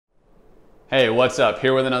Hey, what's up?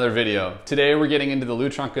 Here with another video. Today we're getting into the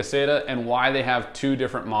Lutron Caseta and why they have two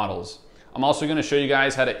different models. I'm also going to show you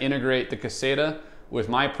guys how to integrate the Caseta with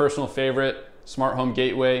my personal favorite smart home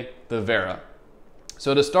gateway, the Vera.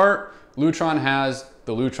 So to start, Lutron has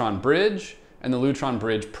the Lutron Bridge and the Lutron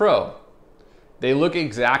Bridge Pro. They look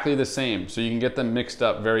exactly the same, so you can get them mixed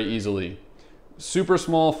up very easily. Super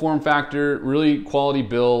small form factor, really quality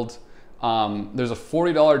build. There's a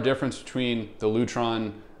 $40 difference between the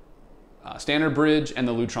Lutron standard bridge and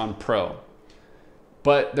the Lutron Pro.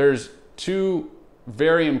 But there's two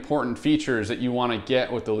very important features that you want to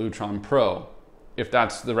get with the Lutron Pro, if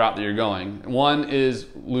that's the route that you're going. One is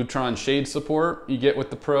Lutron Shades support you get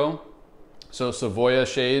with the Pro. So Savoya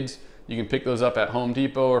shades, you can pick those up at Home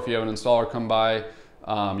Depot, or if you have an installer come by, you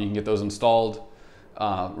can get those installed.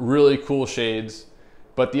 Really cool shades.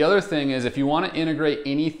 But the other thing is, if you want to integrate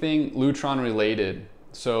anything Lutron related,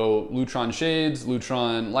 so Lutron Shades,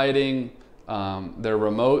 Lutron lighting, their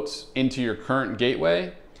remotes into your current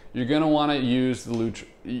gateway, you're going to want to use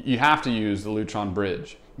you have to use the Lutron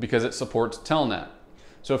Bridge because it supports telnet.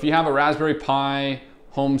 So if you have a Raspberry Pi,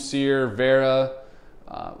 homeseer, Vera,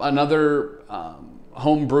 another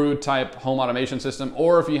homebrew type home automation system,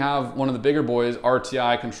 or if you have one of the bigger boys,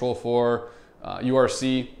 RTI, Control4,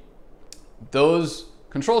 URC, those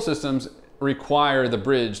control systems require the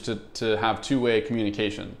bridge to have two-way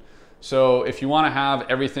communication. So if you want to have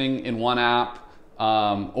everything in one app,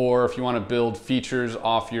 or if you want to build features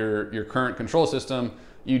off your current control system,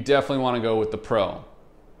 you definitely want to go with the Pro.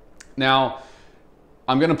 Now,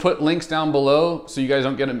 I'm going to put links down below so you guys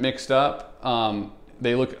don't get it mixed up.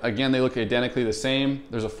 They look identically the same.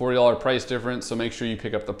 There's a $40 price difference, so make sure you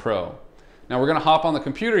pick up the Pro. Now we're going to hop on the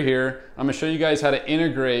computer here. I'm going to show you guys how to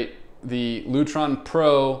integrate the Lutron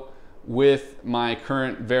Pro with my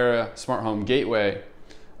current Vera smart home gateway.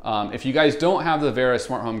 If you guys don't have the Vera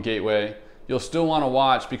smart home gateway, you'll still want to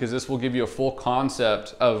watch because this will give you a full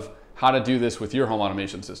concept of how to do this with your home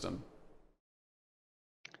automation system.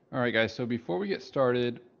 All right, guys, so before we get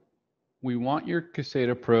started, we want your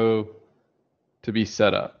Caseta Pro to be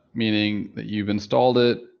set up, meaning that you've installed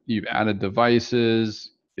it, you've added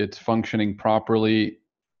devices, it's functioning properly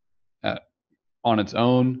on its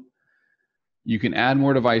own. You can add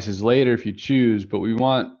more devices later if you choose, but we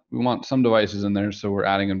want some devices in there, so we're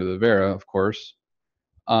adding them to the Vera, of course.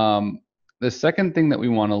 The second thing that we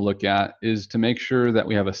want to look at is to make sure that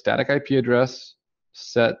we have a static IP address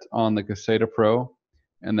set on the Caseta Pro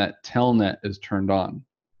and that telnet is turned on.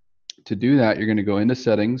 To do that, you're going to go into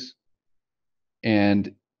settings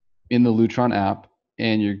and in the Lutron app,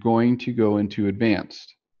 and you're going to go into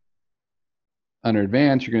advanced. Under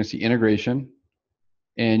advanced, you're going to see integration,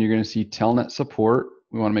 and you're going to see telnet support.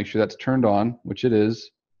 We want to make sure that's turned on, which it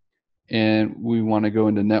is. And we want to go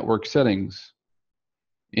into network settings.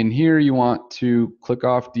 In here, you want to click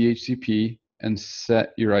off DHCP and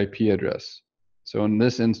set your IP address. So in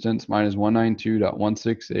this instance, mine is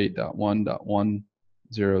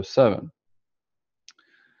 192.168.1.107.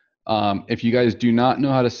 If you guys do not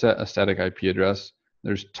know how to set a static IP address,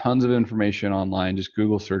 there's tons of information online. Just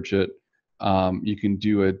Google search it. You can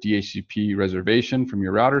do a DHCP reservation from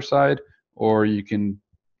your router side, or you can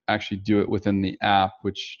actually do it within the app,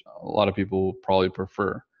 which a lot of people will probably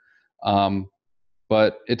prefer.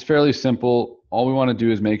 But it's fairly simple. All we want to do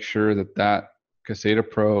is make sure that that Caseta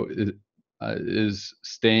Pro is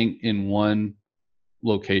staying in one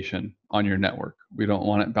location on your network. We don't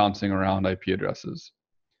want it bouncing around IP addresses,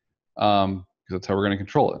 because that's how we're going to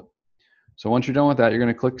control it. So once you're done with that, you're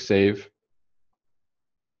going to click Save.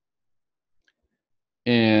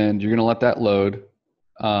 And you're going to let that load.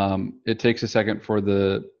 It takes a second for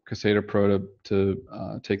the Caseta Pro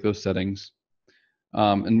to take those settings.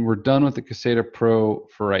 And we're done with the Caseta Pro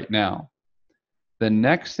for right now. The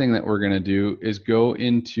next thing that we're going to do is go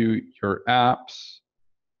into your apps,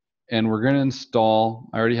 and we're going to install,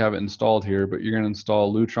 I already have it installed here, but you're going to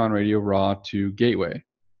install Lutron Radio Raw to Gateway.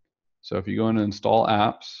 So if you go into Install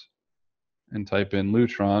Apps and type in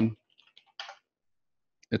Lutron,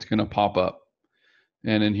 it's going to pop up.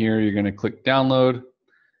 And in here, you're going to click download.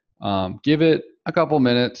 Give it a couple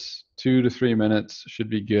minutes, 2 to 3 minutes should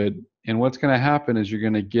be good. And what's going to happen is you're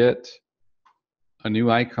going to get a new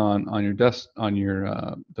icon on your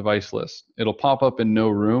device list. It'll pop up in no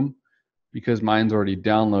room because mine's already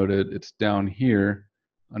downloaded. It's down here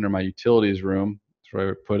under my utilities room. That's where I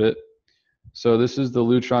would put it. So this is the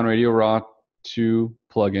Lutron Radio Raw 2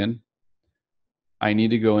 plugin. I need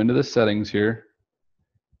to go into the settings here,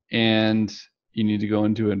 and you need to go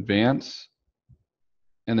into advanced,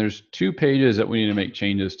 and there's 2 pages that we need to make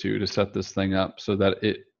changes to set this thing up so that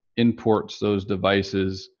it imports those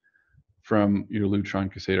devices from your Lutron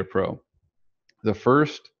Caseta Pro. The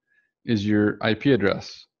first is your IP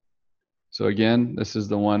address. So again, this is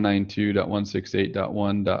the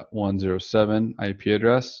 192.168.1.107 IP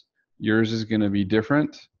address. Yours is going to be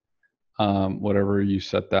different, whatever you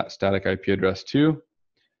set that static IP address to.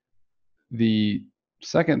 The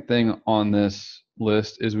second thing on this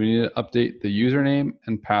list is we need to update the username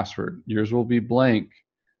and password. Yours will be blank,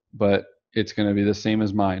 but it's going to be the same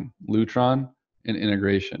as mine, Lutron and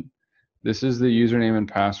integration. This is the username and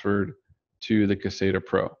password to the Caseta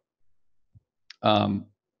Pro.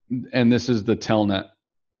 And this is the telnet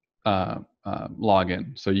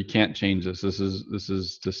login, so you can't change this. This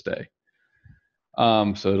is to stay.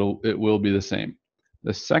 So it will be the same.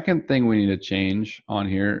 The second thing we need to change on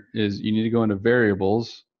here is you need to go into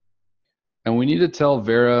variables, and we need to tell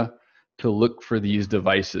Vera to look for these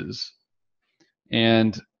devices.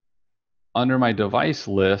 And under my device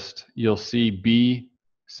list, you'll see B,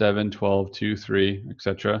 7, 12, 2, 3,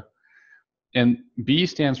 etc. And B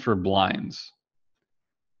stands for blinds.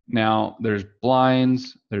 Now, there's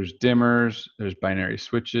blinds, there's dimmers, there's binary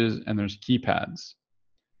switches, and there's keypads.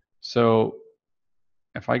 So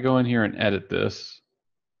if I go in here and edit this,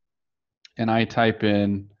 and I type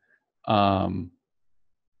in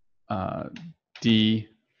D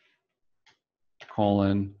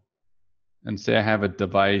colon, and say I have a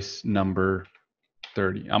device number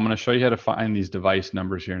 30. I'm going to show you how to find these device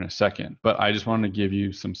numbers here in a second, but I just wanted to give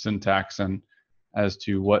you some syntax and as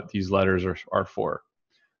to what these letters are for.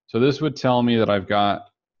 So this would tell me that I've got,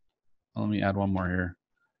 let me add one more here,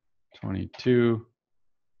 22,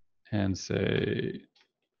 and say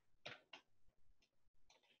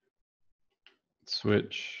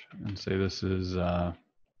switch, and say this is 25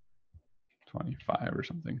 or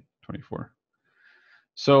something, 24.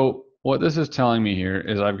 So what this is telling me here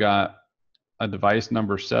is I've got a device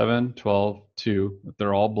number 7, 12, 2,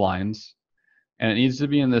 they're all blinds, and it needs to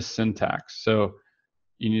be in this syntax. So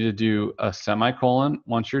you need to do a semicolon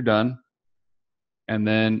once you're done, and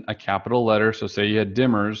then a capital letter. So say you had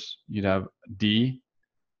dimmers, you'd have D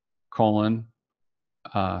colon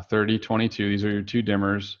 30, 22. These are your two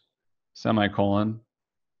dimmers, semicolon,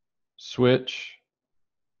 switch,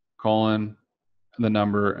 colon, the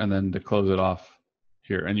number, and then to close it off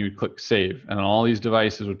here. And you would click save, and all these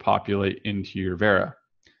devices would populate into your Vera.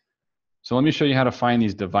 So let me show you how to find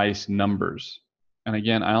these device numbers. And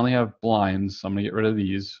again, I only have blinds, so I'm gonna get rid of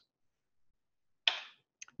these.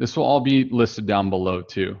 This will all be listed down below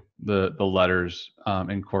too, the letters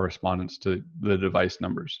in correspondence to the device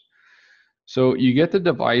numbers. So you get the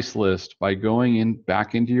device list by going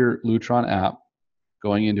back into your Lutron app,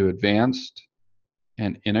 going into advanced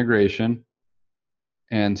and integration,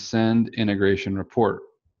 and send integration report.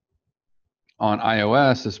 On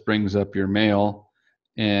iOS, this brings up your mail,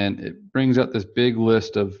 and it brings up this big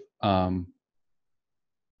list of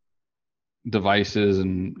devices,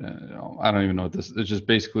 and I don't even know what this is. It's just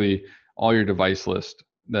basically all your device list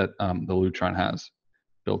that the Lutron has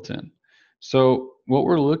built in. So what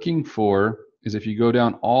we're looking for is, if you go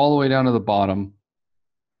down all the way down to the bottom,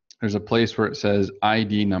 there's a place where it says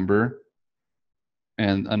ID number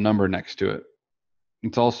and a number next to it.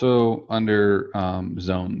 It's also under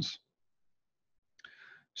zones.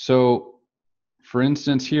 So for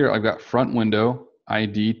instance here, I've got front window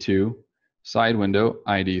ID 2, side window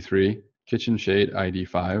ID 3, kitchen shade ID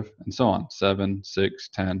 5, and so on, 7, 6,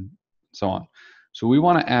 10, and so on. So we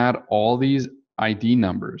want to add all these ID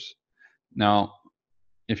numbers. Now,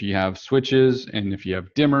 if you have switches and if you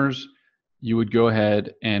have dimmers, you would go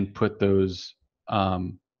ahead and put those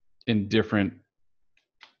in different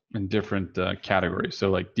categories. So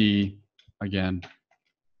like D, again,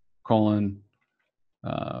 colon,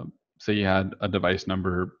 say you had a device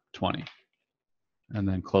number 20, and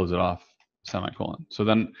then close it off, semicolon. So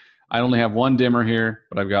then I only have one dimmer here,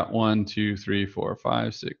 but I've got 1, 2, 3, 4,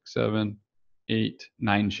 5, 6, 7, 8,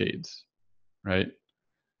 9 shades, right?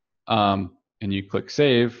 And you click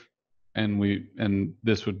save, and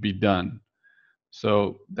this would be done.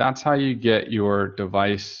 So that's how you get your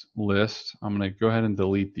device list. I'm going to go ahead and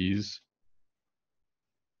delete these.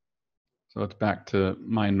 So it's back to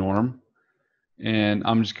my norm. And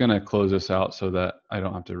I'm just going to close this out so that I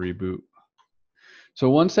don't have to reboot. So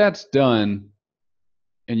once that's done,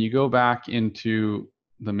 and you go back into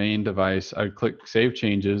the main device, I click Save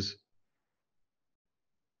Changes.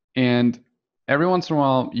 And every once in a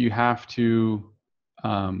while, you have to,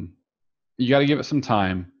 you got to give it some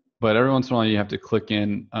time. But every once in a while, you have to click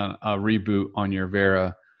in a reboot on your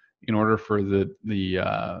Vera in order for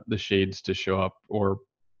the shades to show up, or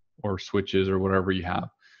switches, or whatever you have.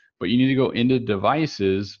 But you need to go into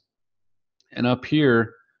devices, and up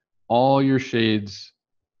here, all your shades,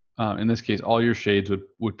 in this case, all your shades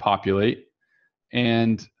would populate.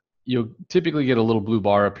 and you'll typically get a little blue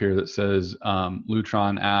bar up here that says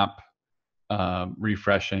Lutron app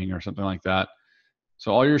refreshing or something like that.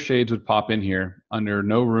 So all your shades would pop in here under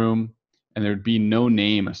no room, and there'd be no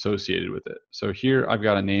name associated with it. So here I've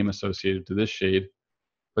got a name associated to this shade,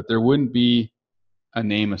 but there wouldn't be a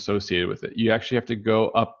name associated with it. You actually have to go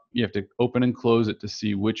up, you have to open and close it to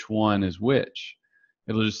see which one is which.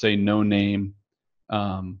 It'll just say no name,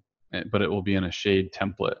 but it will be in a shade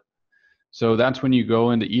template. So that's when you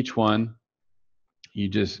go into each one, you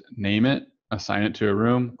just name it, assign it to a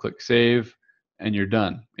room, click save, and you're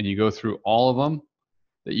done. And you go through all of them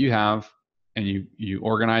that you have, and you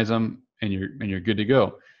organize them, and you're good to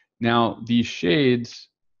go. Now these shades,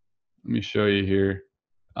 let me show you here.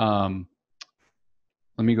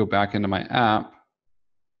 Let me go back into my app.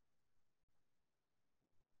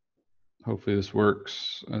 Hopefully this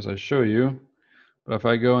works as I show you. But if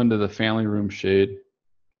I go into the family room shade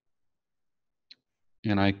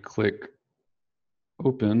and I click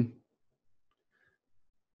open,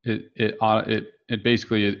 it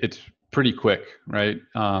basically, it's pretty quick, right?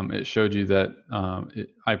 It showed you that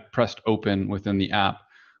I pressed open within the app.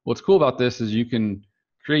 What's cool about this is you can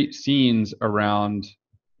create scenes around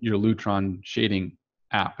your Lutron shading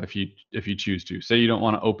app if you choose to. Say you don't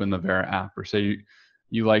want to open the Vera app, or say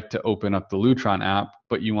you like to open up the Lutron app,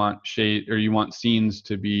 but you want you want scenes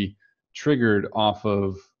to be triggered off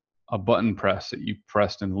of a button press that you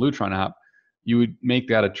pressed in the Lutron app. You would make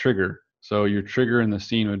that a trigger. So your trigger in the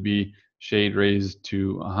scene would be shade raised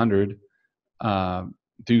to 100,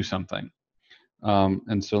 do something.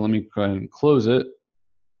 And so let me go ahead and close it,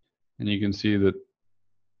 and you can see that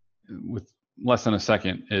with less than a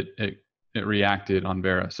second, it reacted on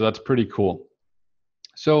Vera. So that's pretty cool.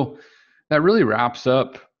 So that really wraps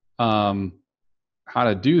up how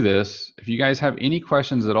to do this. If you guys have any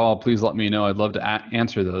questions at all, please let me know. I'd love to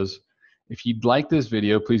answer those. If you'd like this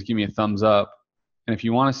video, please give me a thumbs up. And if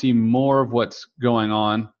you want to see more of what's going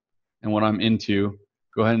on and what I'm into,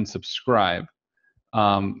 go ahead and subscribe.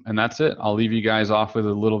 And that's it. I'll leave you guys off with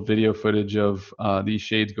a little video footage of these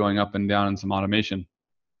shades going up and down and some automation.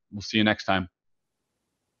 We'll see you next time.